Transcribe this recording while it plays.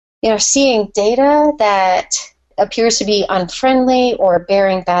seeing data that appears to be unfriendly or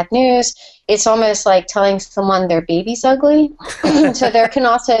bearing bad news, it's almost like telling someone their baby's ugly. So there can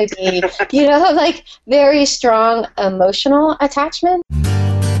also be, like very strong emotional attachment.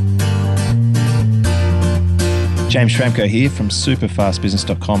 James Schramko here from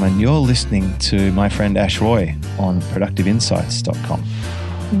superfastbusiness.com, and you're listening to my friend Ash Roy on productiveinsights.com.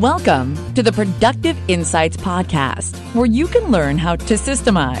 Welcome to the Productive Insights Podcast, where you can learn how to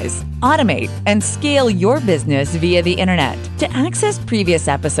systemize, automate, and scale your business via the internet. To access previous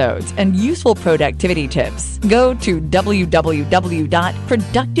episodes and useful productivity tips, go to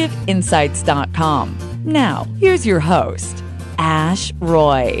www.productiveinsights.com. Now, here's your host, Ash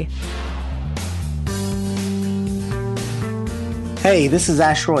Roy. Hey, this is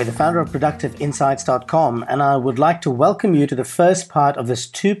Ash Roy, the founder of productiveinsights.com, and I would like to welcome you to the first part of this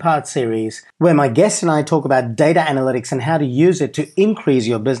two-part series where my guest and I talk about data analytics and how to use it to increase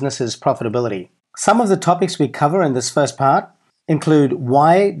your business's profitability. Some of the topics we cover in this first part include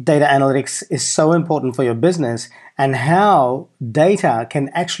why data analytics is so important for your business and how data can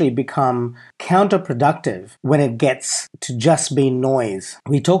actually become counterproductive when it gets to just be noise.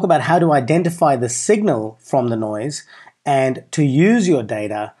 We talk about how to identify the signal from the noise and to use your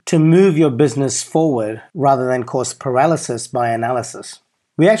data to move your business forward rather than cause paralysis by analysis.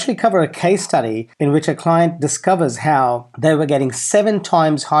 We actually cover a case study in which a client discovers how they were getting 7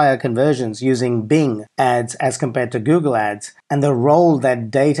 times higher conversions using Bing ads as compared to Google ads, and the role that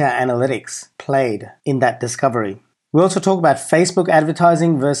data analytics played in that discovery. We also talk about Facebook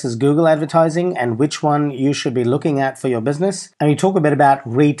advertising versus Google advertising and which one you should be looking at for your business. And we talk a bit about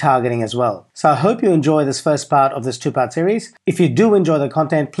retargeting as well. So I hope you enjoy this first part of this two-part series. If you do enjoy the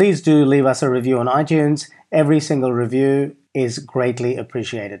content, please do leave us a review on iTunes. Every single review is greatly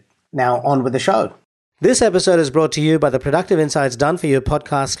appreciated. Now on with the show. This episode is brought to you by the Productive Insights Done For You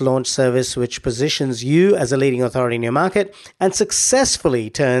podcast launch service, which positions you as a leading authority in your market and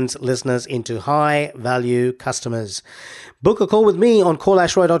successfully turns listeners into high-value customers. Book a call with me on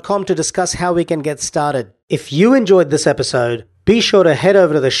callashroy.com to discuss how we can get started. If you enjoyed this episode, be sure to head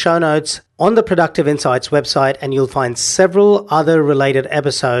over to the show notes on the Productive Insights website and you'll find several other related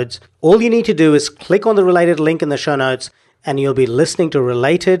episodes. All you need to do is click on the related link in the show notes and you'll be listening to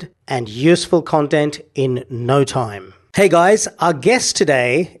related and useful content in no time. Hey guys, our guest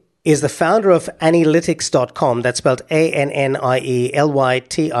today is the founder of Annielytics.com. That's spelled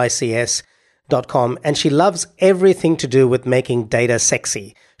Annielytics.com. And she loves everything to do with making data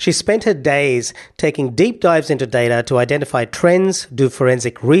sexy. She spent her days taking deep dives into data to identify trends, do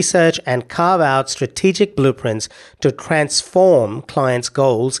forensic research, and carve out strategic blueprints to transform clients'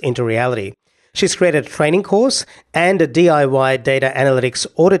 goals into reality. She's created a training course and a DIY data analytics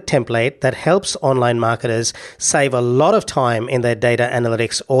audit template that helps online marketers save a lot of time in their data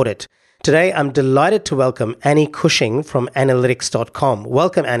analytics audit. Today, I'm delighted to welcome Annie Cushing from Annielytics.com.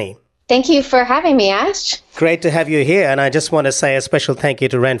 Welcome, Annie. Thank you for having me, Ash. Great to have you here. And I just want to say a special thank you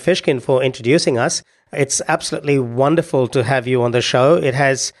to Rand Fishkin for introducing us. It's absolutely wonderful to have you on the show. It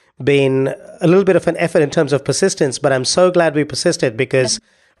has been a little bit of an effort in terms of persistence, but I'm so glad we persisted because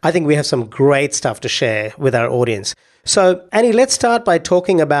I think we have some great stuff to share with our audience. So, Annie, let's start by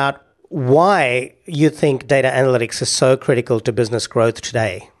talking about why you think data analytics is so critical to business growth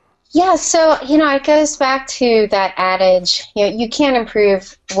today. Yeah, so, it goes back to that adage, you can't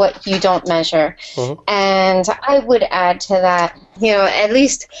improve what you don't measure. Mm-hmm. And I would add to that, at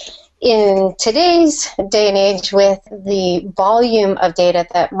least in today's day and age with the volume of data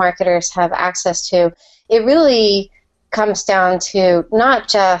that marketers have access to, it really comes down to not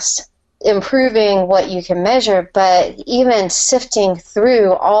just improving what you can measure, but even sifting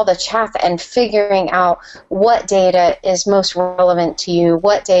through all the chaff and figuring out what data is most relevant to you,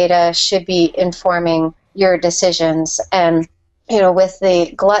 what data should be informing your decisions. And, with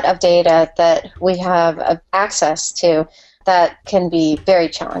the glut of data that we have access to, that can be very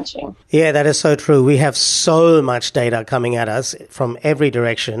challenging. Yeah, that is so true. We have so much data coming at us from every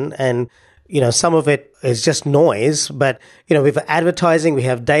direction, and some of it is just noise, but, we have advertising, we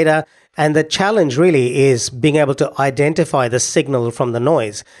have data, and the challenge really is being able to identify the signal from the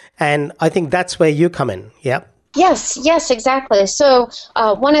noise. And I think that's where you come in. Yeah. Yes, exactly. So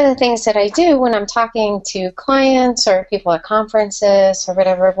one of the things that I do when I'm talking to clients or people at conferences or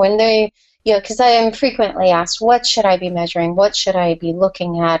whatever, when they, because I am frequently asked, what should I be measuring? What should I be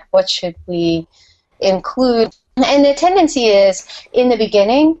looking at? What should we include? And the tendency is, in the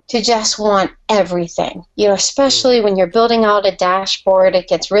beginning, to just want everything. Especially when you're building out a dashboard, it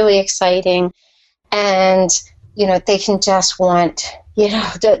gets really exciting. And, they can just want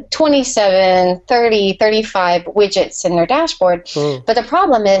the 27, 30, 35 widgets in their dashboard. But the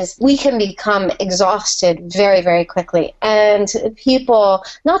problem is we can become exhausted very, very quickly. And people,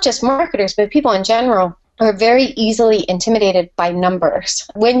 not just marketers, but people in general, are very easily intimidated by numbers.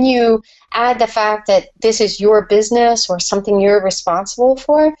 When you add the fact that this is your business or something you're responsible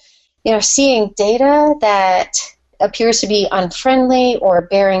for, seeing data that appears to be unfriendly or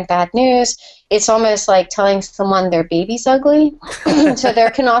bearing bad news, it's almost like telling someone their baby's ugly. So there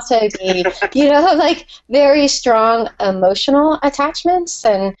can also be, very strong emotional attachments.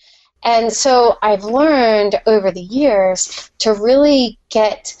 And so I've learned over the years to really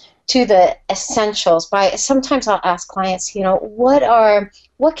get to the essentials. Sometimes I'll ask clients,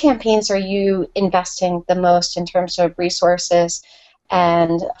 what campaigns are you investing the most in terms of resources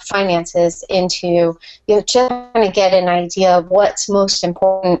and finances into, just trying to get an idea of what's most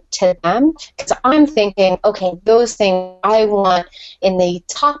important to them. Because I'm thinking, okay, those things I want in the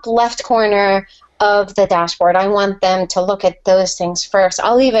top left corner of the dashboard. I want them to look at those things first.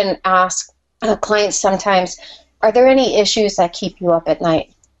 I'll even ask clients sometimes, are there any issues that keep you up at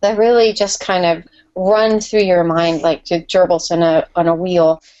night? That really just kind of run through your mind like gerbils on a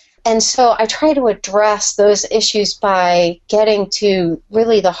wheel. And so I try to address those issues by getting to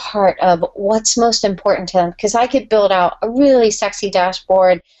really the heart of what's most important to them. Because I could build out a really sexy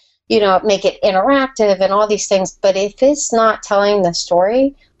dashboard, make it interactive and all these things. But if it's not telling the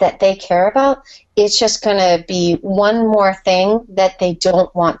story that they care about, it's just going to be one more thing that they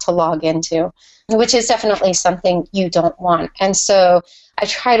don't want to log into, which is definitely something you don't want. And so I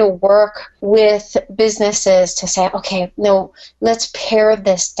try to work with businesses to say, okay, no, let's pare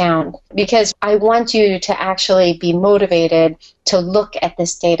this down, because I want you to actually be motivated to look at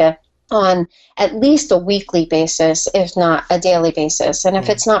this data on at least a weekly basis, if not a daily basis. And if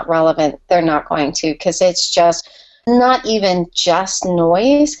it's not relevant, they're not going to, because it's just not even just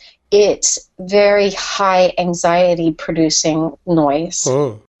noise. It's very high anxiety producing noise.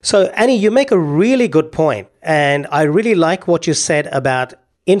 So, Annie, you make a really good point, and I really like what you said about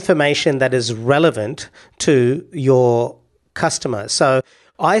information that is relevant to your customer. So,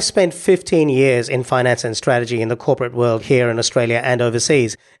 I spent 15 years in finance and strategy in the corporate world here in Australia and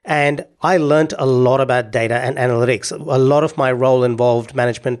overseas, and I learned a lot about data and analytics. A lot of my role involved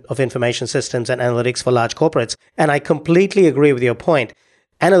management of information systems and analytics for large corporates, and I completely agree with your point.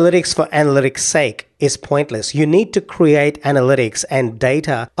 Analytics for analytics' sake is pointless. You need to create analytics and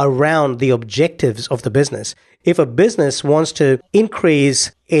data around the objectives of the business. If a business wants to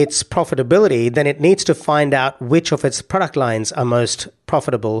increase its profitability, then it needs to find out which of its product lines are most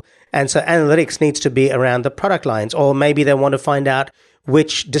profitable. And so analytics needs to be around the product lines, or maybe they want to find out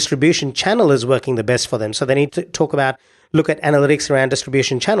which distribution channel is working the best for them. So they need to look at analytics around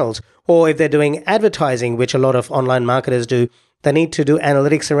distribution channels. Or if they're doing advertising, which a lot of online marketers do, they need to do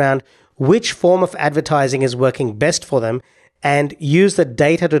analytics around which form of advertising is working best for them and use the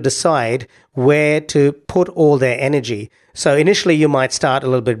data to decide where to put all their energy. So initially you might start a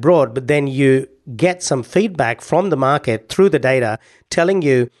little bit broad, but then you get some feedback from the market through the data telling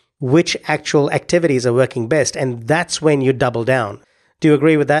you which actual activities are working best. And that's when you double down. Do you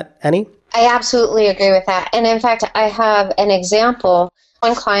agree with that, Annie? I absolutely agree with that. And in fact, I have an example.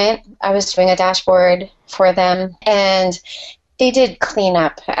 One client, I was doing a dashboard for them, and they did clean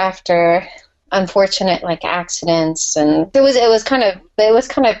up after unfortunate accidents, and it was kind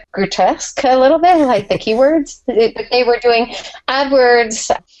of grotesque a little bit, like the keywords. They were doing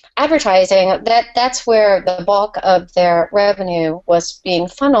advertising. That's where the bulk of their revenue was being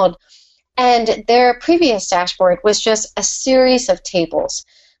funneled, and their previous dashboard was just a series of tables,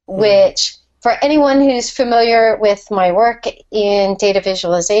 which, for anyone who's familiar with my work in data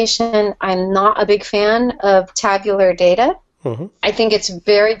visualization, I'm not a big fan of tabular data. I think it's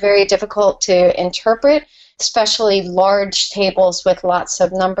very, very difficult to interpret, especially large tables with lots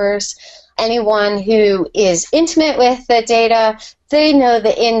of numbers. Anyone who is intimate with the data, they know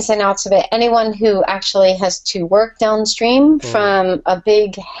the ins and outs of it. Anyone who actually has to work downstream from a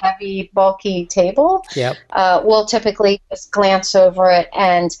big, heavy, bulky table will typically just glance over it,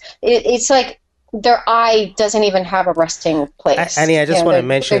 and it's like their eye doesn't even have a resting place. Annie, I just want to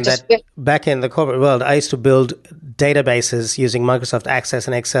mention that back in the corporate world, I used to build databases using Microsoft Access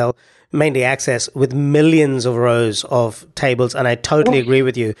and Excel, mainly Access, with millions of rows of tables. And I totally agree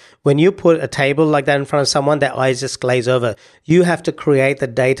with you. When you put a table like that in front of someone, their eyes just glaze over. You have to create the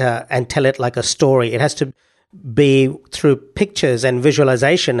data and tell it like a story. It has to be through pictures and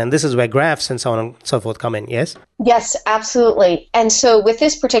visualization, and this is where graphs and so on and so forth come in, yes? Yes, absolutely. And so with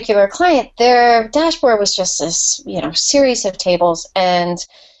this particular client, their dashboard was just this, series of tables, and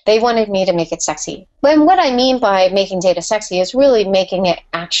they wanted me to make it sexy. And what I mean by making data sexy is really making it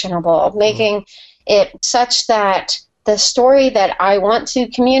actionable, making it such that the story that I want to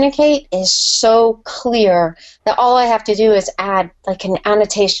communicate is so clear that all I have to do is add like an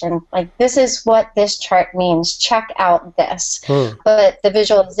annotation, like this is what this chart means, check out this. But the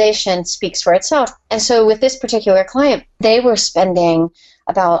visualization speaks for itself. And so with this particular client, they were spending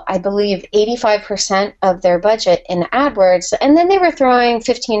about, I believe, 85% of their budget in AdWords, and then they were throwing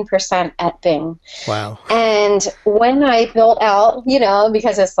 15% at Bing. Wow. And when I built out,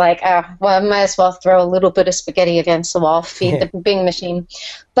 because it's like, I might as well throw a little bit of spaghetti against the wall, feed the Bing machine.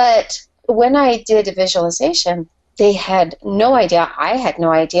 But when I did a visualization, they had no idea. I had no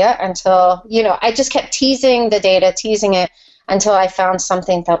idea until, I just kept teasing the data, teasing it until I found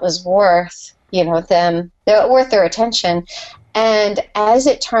something that was worth, worth their attention. And as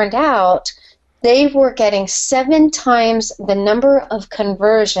it turned out, they were getting 7 times the number of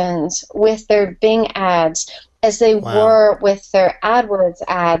conversions with their Bing ads as they were with their AdWords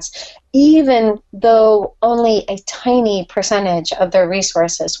ads, even though only a tiny percentage of their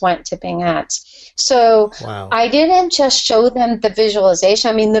resources went to Bing ads. So I didn't just show them the visualization.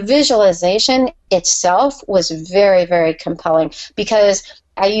 I mean, the visualization itself was very, very compelling because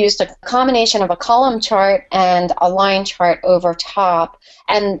I used a combination of a column chart and a line chart over top.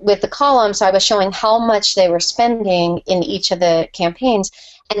 And with the columns, I was showing how much they were spending in each of the campaigns.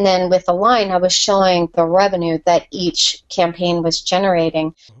 And then with the line, I was showing the revenue that each campaign was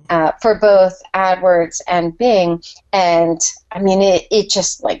generating for both AdWords and Bing. And I mean, it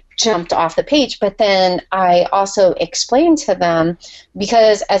just like jumped off the page. But then I also explained to them,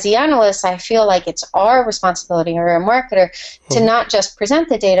 because as the analyst, I feel like it's our responsibility or a marketer to not just present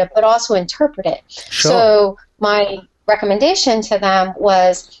the data, but also interpret it. Sure. So my recommendation to them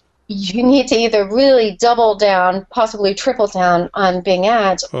was, you need to either really double down, possibly triple down on Bing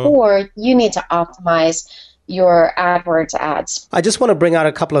ads, or you need to optimize your AdWords ads. I just want to bring out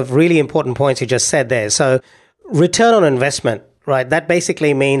a couple of really important points you just said there. So return on investment, right? That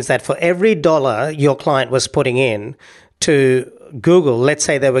basically means that for every dollar your client was putting in to Google, let's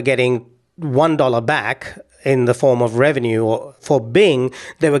say they were getting $1 back in the form of revenue, or for Bing,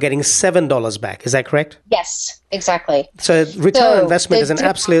 they were getting $7 back. Is that correct? Yes, exactly. So return on investment is an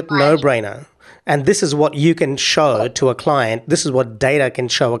absolute no-brainer. And this is what you can show to a client. This is what data can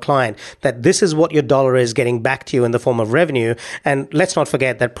show a client, that this is what your dollar is getting back to you in the form of revenue. And let's not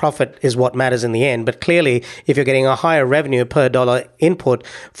forget that profit is what matters in the end. But clearly, if you're getting a higher revenue per dollar input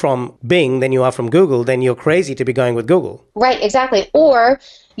from Bing than you are from Google, then you're crazy to be going with Google. Right, exactly. Or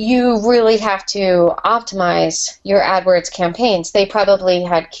you really have to optimize your AdWords campaigns. They probably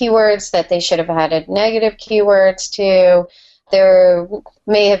had keywords that they should have added negative keywords to. There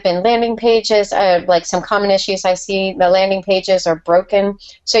may have been landing pages, like some common issues I see, the landing pages are broken.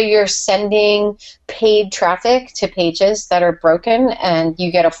 So you're sending paid traffic to pages that are broken, and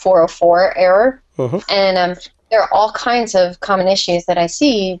you get a 404 error. And there are all kinds of common issues that I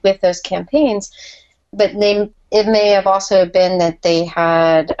see with those campaigns. But it may have also been that they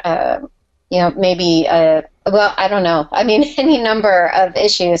had, maybe, I don't know. I mean, any number of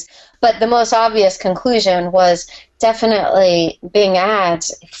issues. But the most obvious conclusion was definitely Bing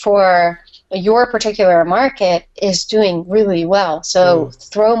ads for your particular market is doing really well. So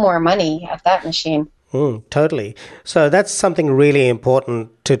throw more money at that machine. Totally. So that's something really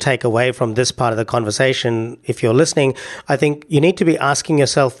important to take away from this part of the conversation. If you're listening, I think you need to be asking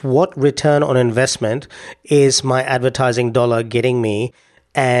yourself, what return on investment is my advertising dollar getting me?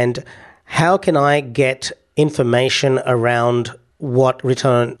 And how can I get information around what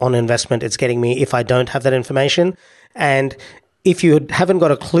return on investment it's getting me if I don't have that information? And if you haven't got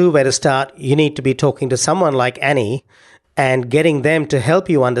a clue where to start, you need to be talking to someone like Annie and getting them to help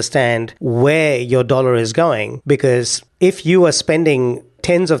you understand where your dollar is going. Because if you are spending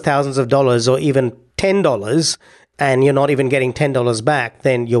tens of thousands of dollars or even $10 and you're not even getting $10 back,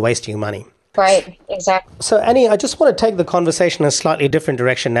 then you're wasting money. Right, exactly. So Annie, I just want to take the conversation in a slightly different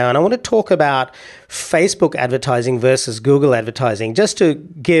direction now, and I want to talk about Facebook advertising versus Google advertising, just to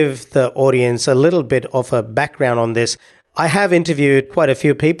give the audience a little bit of a background on this. I have interviewed quite a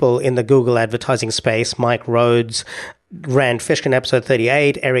few people in the Google advertising space. Mike Rhodes, Rand Fishkin in episode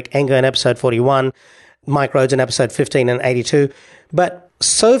 38, Eric Enger in episode 41, Mike Rhodes in episode 15 and 82. But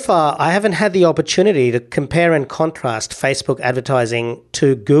So far, I haven't had the opportunity to compare and contrast Facebook advertising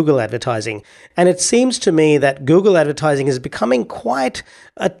to Google advertising. And it seems to me that Google advertising is becoming quite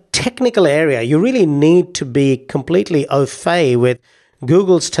a technical area. You really need to be completely au fait with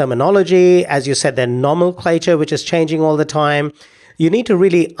Google's terminology, as you said, their nomenclature, which is changing all the time. You need to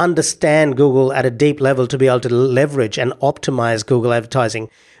really understand Google at a deep level to be able to leverage and optimize Google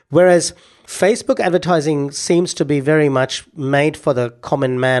advertising. Whereas Facebook advertising seems to be very much made for the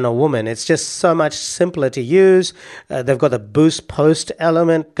common man or woman. It's just so much simpler to use. They've got the boost post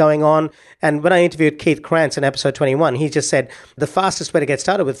element going on. And when I interviewed Keith Krantz in episode 21, he just said the fastest way to get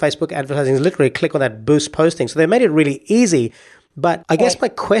started with Facebook advertising is literally click on that boost posting. So they made it really easy. But I guess my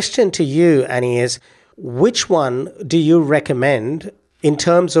question to you, Annie, is which one do you recommend in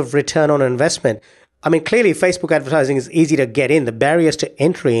terms of return on investment? I mean, clearly Facebook advertising is easy to get in. The barriers to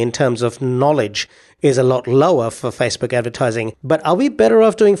entry in terms of knowledge is a lot lower for Facebook advertising. But are we better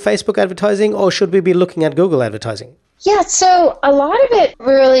off doing Facebook advertising, or should we be looking at Google advertising? Yeah, so a lot of it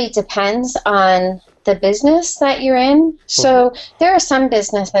really depends on the business that you're in. So there are some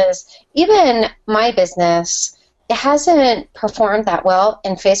businesses, even my business, it hasn't performed that well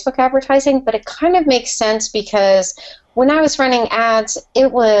in Facebook advertising, but it kind of makes sense because when I was running ads,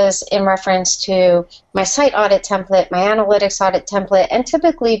 it was in reference to my site audit template, my analytics audit template, and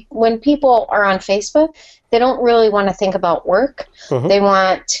typically when people are on Facebook, they don't really want to think about work. They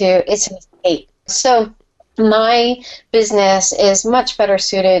want to, it's an escape. So my business is much better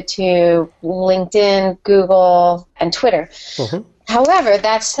suited to LinkedIn, Google, and Twitter. However,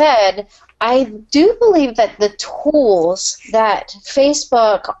 that said, I do believe that the tools that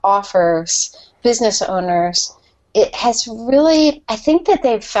Facebook offers business owners, it has really, I think that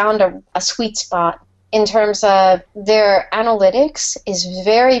they've found a sweet spot in terms of their analytics is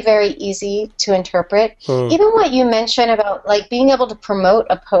very, very easy to interpret. Even what you mentioned about like being able to promote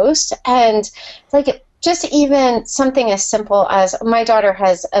a post, and like just even something as simple as my daughter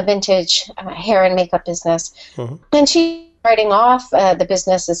has a vintage hair and makeup business, and she's starting off, the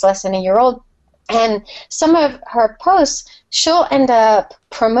business is less than a year old, and some of her posts she'll end up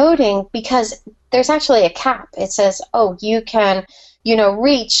promoting because there's actually a cap. It says, oh, you can,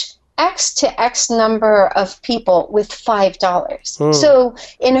 reach X to X number of people with $5. So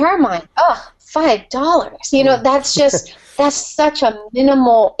in her mind, $5, that's just, that's such a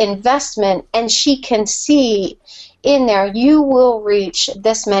minimal investment. And she can see in there, you will reach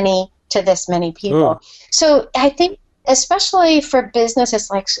this many to this many people. So I think, especially for businesses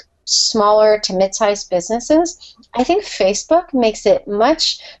like smaller to mid-sized businesses, I think Facebook makes it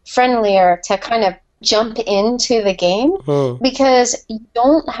much friendlier to kind of jump into the game because you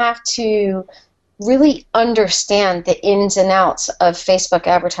don't have to really understand the ins and outs of Facebook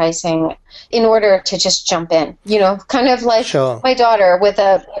advertising in order to just jump in. Kind of like my daughter with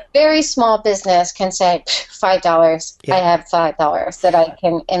a very small business can say, $5, I have $5 that I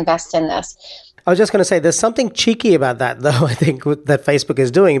can invest in this. I was just going to say, there's something cheeky about that, though, I think, that Facebook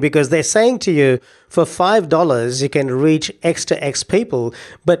is doing, because they're saying to you, for $5, you can reach X to X people.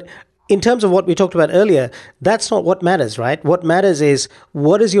 But in terms of what we talked about earlier, that's not what matters, right? What matters is,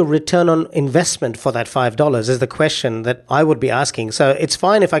 what is your return on investment for that $5 is the question that I would be asking. So it's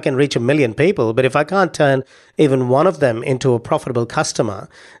fine if I can reach 1 million people, but if I can't turn even one of them into a profitable customer,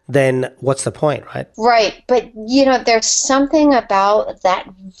 then what's the point, right? Right. But, there's something about that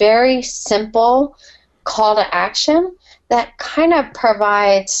very simple call to action that kind of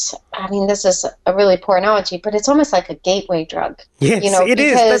provides, this is a really poor analogy, but it's almost like a gateway drug. Yes, it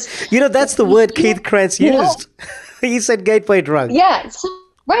is. That's the word Keith Krantz used. He said gateway drug. Yeah,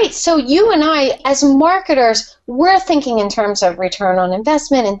 right. So you and I, as marketers, we're thinking in terms of return on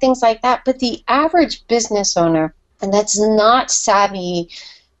investment and things like that, but the average business owner, and that's not savvy,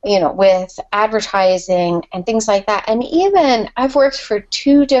 with advertising and things like that. And even I've worked for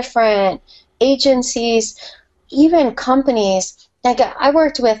 2 different agencies, even companies. Like I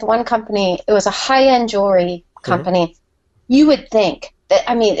worked with one company, it was a high-end jewelry company. You would think that,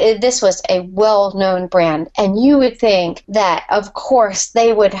 this was a well-known brand, and you would think that, of course,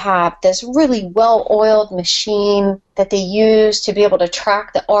 they would have this really well-oiled machine that they use to be able to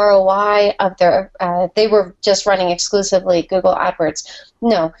track the ROI of their, they were just running exclusively Google AdWords.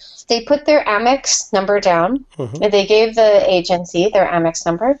 No, they put their Amex number down, and they gave the agency their Amex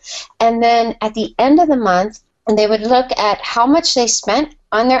number, and then at the end of the month, they would look at how much they spent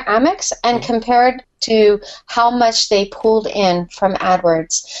on their Amex and compared to how much they pulled in from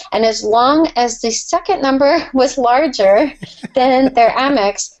AdWords. And as long as the second number was larger than their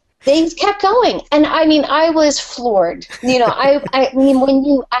Amex, they kept going. And I was floored. When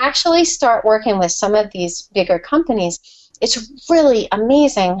you actually start working with some of these bigger companies, it's really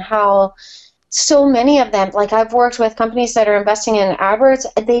amazing how so many of them, like I've worked with companies that are investing in AdWords,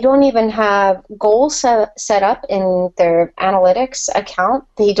 they don't even have goals set up in their analytics account.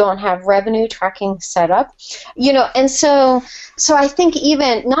 They don't have revenue tracking set up, and so I think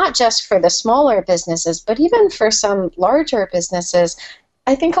even not just for the smaller businesses, but even for some larger businesses,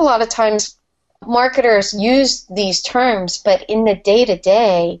 I think a lot of times marketers use these terms, but in the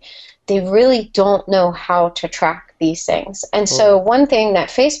day-to-day, they really don't know how to track these things. And so one thing that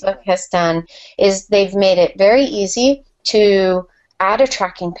Facebook has done is they've made it very easy to add a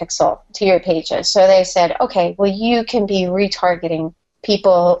tracking pixel to your pages. So they said, okay, well, you can be retargeting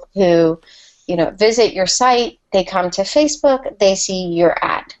people who, visit your site, they come to Facebook, they see your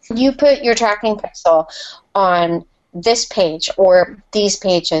ad. You put your tracking pixel on this page or these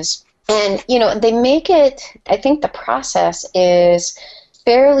pages. And, they make it, I think the process is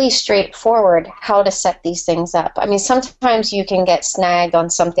fairly straightforward how to set these things up. I mean, sometimes you can get snagged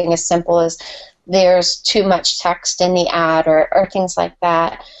on something as simple as there's too much text in the ad or things like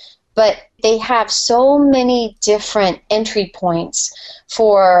that. But they have so many different entry points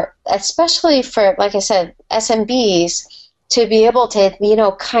for, especially for, like I said, SMBs to be able to,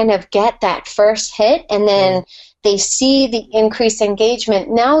 kind of get that first hit, and then they see the increased engagement.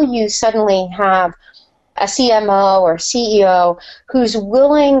 Now you suddenly have a CMO or CEO who's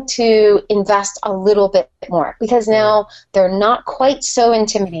willing to invest a little bit more because now they're not quite so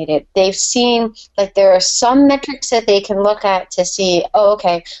intimidated. They've seen there are some metrics that they can look at to see, oh,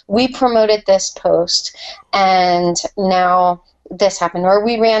 okay, we promoted this post and now this happened, or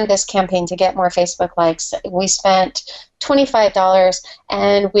we ran this campaign to get more Facebook likes. We spent $25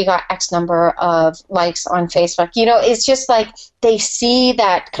 and we got X number of likes on Facebook. It's just they see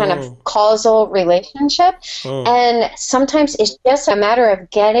that kind of causal relationship. And sometimes it's just a matter of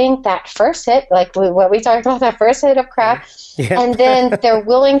getting that first hit, like what we talked about, that first hit of crap. Yep. And then they're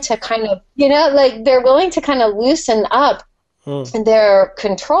willing to kind of, they're willing to kind of loosen up their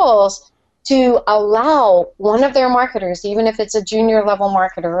controls to allow one of their marketers, even if it's a junior level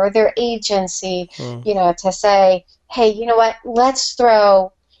marketer or their agency, to say, hey, you know what, let's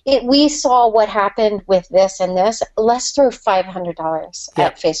throw it. We saw what happened with this and this. Let's throw $500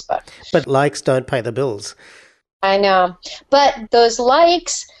 at Facebook. But likes don't pay the bills. I know. But those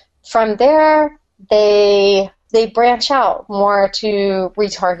likes, from there, they branch out more to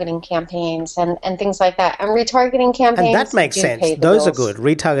retargeting campaigns and things like that. And retargeting campaigns, and that makes sense. Those are good.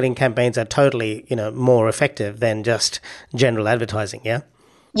 Retargeting campaigns are totally, more effective than just general advertising, yeah?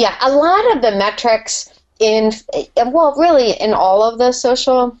 Yeah, a lot of the metrics really in all of the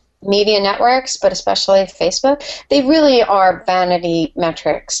social media networks, but especially Facebook, they really are vanity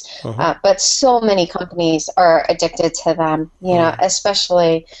metrics. But so many companies are addicted to them,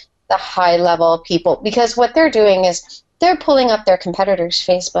 especially the high-level people, because what they're doing is they're pulling up their competitors'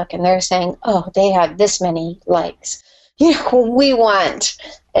 Facebook and they're saying, oh, they have this many likes. We want,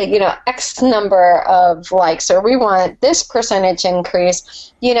 X number of likes, or we want this percentage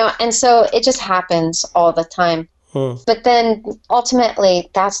increase, and so it just happens all the time. But then ultimately,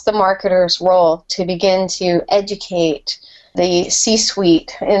 that's the marketer's role to begin to educate the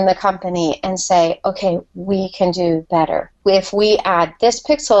C-suite in the company and say, okay, we can do better. If we add this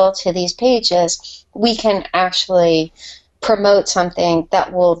pixel to these pages, we can actually promote something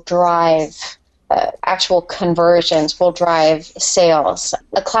that will drive actual conversions, will drive sales.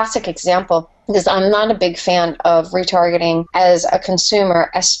 A classic example is I'm not a big fan of retargeting as a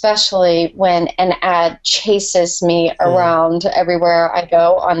consumer, especially when an ad chases me around everywhere I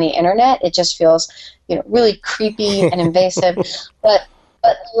go on the internet. It just feels really creepy and invasive. But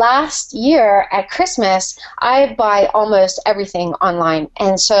last year at Christmas, I buy almost everything online.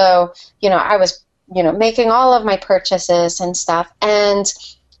 And so, I was, making all of my purchases and stuff.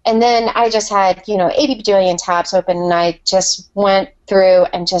 And then I just had, 80 bajillion tabs open, and I just went through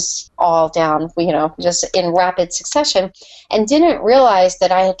and just all down, just in rapid succession, and didn't realize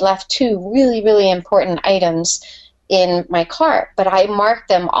that I had left two really, really important items in my cart, but I marked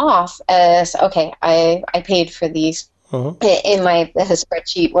them off as, okay, I paid for these in my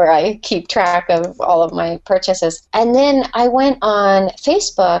spreadsheet where I keep track of all of my purchases. And then I went on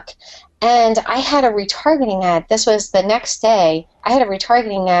Facebook and I had a retargeting ad. This was the next day. I had a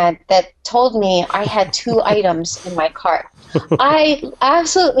retargeting ad that told me I had two items in my cart. I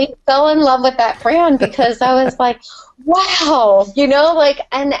absolutely fell in love with that brand because I was like, wow,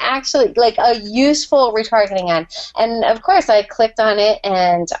 and actually a useful retargeting ad. And of course I clicked on it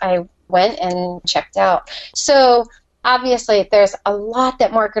and I went and checked out. So obviously there's a lot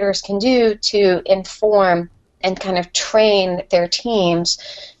that marketers can do to inform and kind of train their teams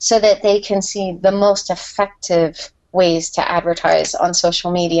so that they can see the most effective ways to advertise on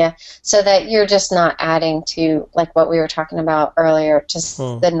social media so that you're just not adding to, like what we were talking about earlier, just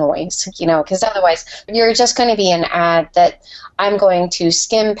the noise, because otherwise you're just going to be an ad that I'm going to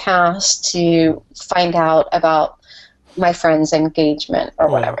skim past to find out about my friend's engagement or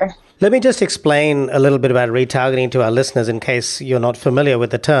whatever. Let me just explain a little bit about retargeting to our listeners in case you're not familiar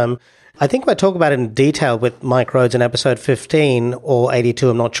with the term. I think I talk about it in detail with Mike Rhodes in episode 15 or 82,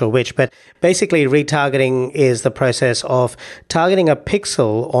 I'm not sure which, but basically retargeting is the process of targeting a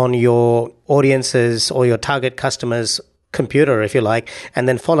pixel on your audience's or your target customer's computer, if you like, and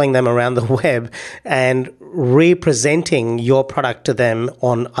then following them around the web and representing your product to them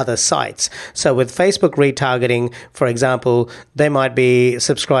on other sites. So with Facebook retargeting, for example, they might be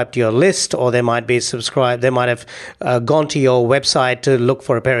subscribed to your list, or they might have gone to your website to look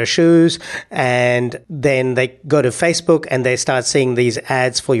for a pair of shoes, and then they go to Facebook and they start seeing these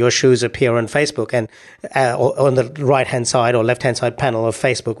ads for your shoes appear on Facebook and on the right-hand side or left-hand side panel of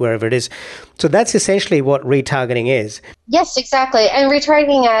Facebook, wherever it is. So that's essentially what retargeting is. Yes, exactly. And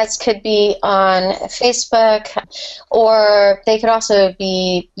retargeting ads could be on Facebook, or they could also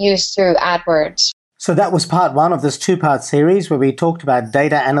be used through AdWords. So that was part one of this two-part series where we talked about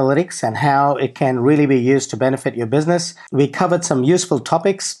data analytics and how it can really be used to benefit your business. We covered some useful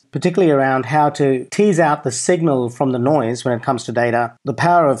topics, particularly around how to tease out the signal from the noise when it comes to data, the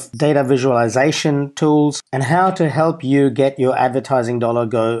power of data visualization tools, and how to help you get your advertising dollar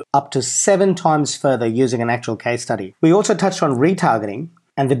go up to 7 times further using an actual case study. We also touched on retargeting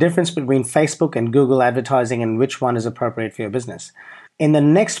and the difference between Facebook and Google advertising and which one is appropriate for your business. In the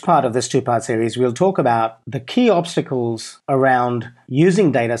next part of this two-part series, we'll talk about the key obstacles around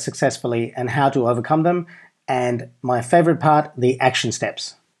using data successfully and how to overcome them, and my favorite part, the action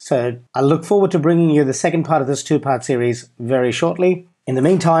steps. So I look forward to bringing you the second part of this two-part series very shortly. In the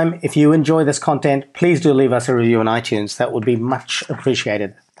meantime, if you enjoy this content, please do leave us a review on iTunes. That would be much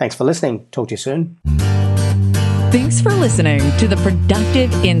appreciated. Thanks for listening. Talk to you soon. Thanks for listening to the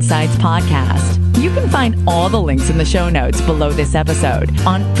Productive Insights Podcast. You can find all the links in the show notes below this episode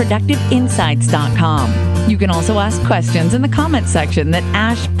on productiveinsights.com. You can also ask questions in the comments section that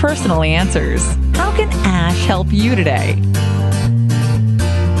Ash personally answers. How can Ash help you today?